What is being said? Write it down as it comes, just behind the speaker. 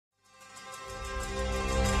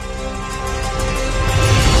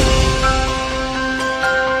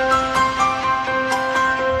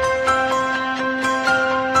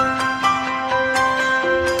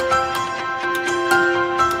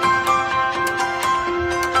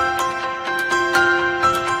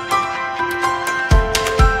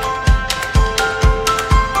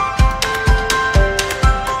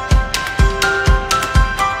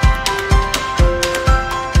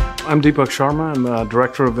I'm Deepak Sharma. I'm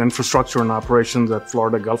Director of Infrastructure and Operations at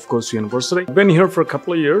Florida Gulf Coast University. I've been here for a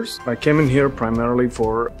couple of years. I came in here primarily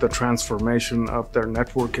for the transformation of their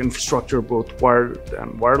network infrastructure, both wired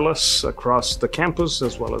and wireless, across the campus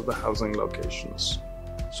as well as the housing locations.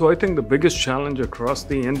 So I think the biggest challenge across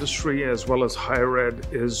the industry as well as higher ed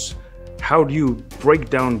is how do you break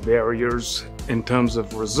down barriers in terms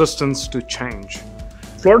of resistance to change?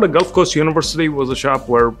 Florida Gulf Coast University was a shop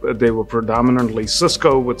where they were predominantly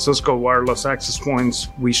Cisco with Cisco wireless access points.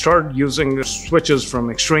 We started using switches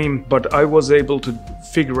from Extreme, but I was able to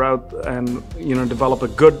figure out and develop a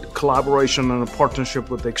good collaboration and a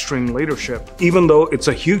partnership with the Extreme leadership. Even though it's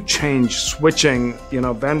a huge change switching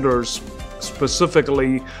vendors,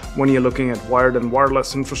 specifically when you're looking at wired and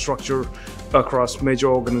wireless infrastructure across major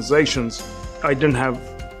organizations, I didn't have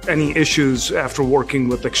any issues after working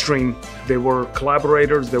with Extreme. They were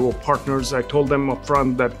collaborators, they were partners. I told them up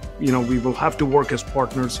front that we will have to work as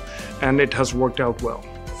partners, and it has worked out well.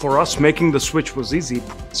 For us, making the switch was easy.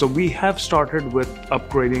 So we have started with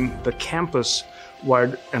upgrading the campus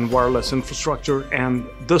wired and wireless infrastructure, and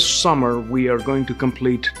this summer we are going to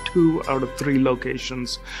complete 2 out of 3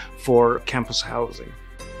 locations for campus housing.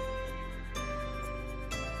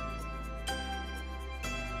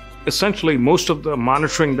 Essentially, most of the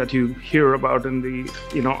monitoring that you hear about in the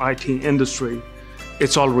IT industry,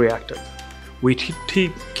 it's all reactive. We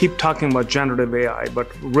keep talking about generative AI, but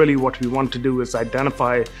really what we want to do is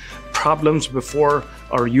identify problems before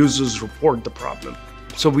our users report the problem.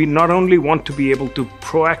 So we not only want to be able to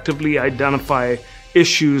proactively identify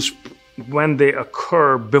issues when they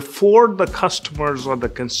occur before the customers or the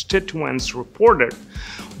constituents report it,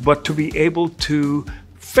 but to be able to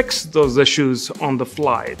fix those issues on the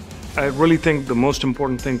fly. I really think the most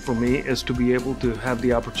important thing for me is to be able to have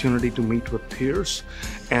the opportunity to meet with peers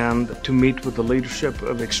and to meet with the leadership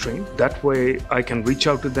of Extreme. That way I can reach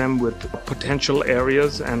out to them with potential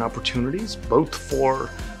areas and opportunities, both for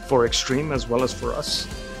Extreme as well as for us.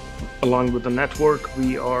 Along with the network,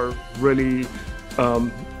 we are really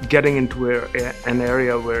getting into an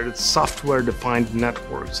area where it's software-defined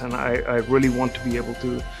networks, and I really want to be able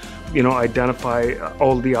to identify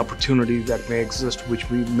all the opportunities that may exist, which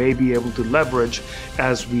we may be able to leverage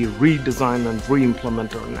as we redesign and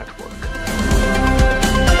re-implement our network.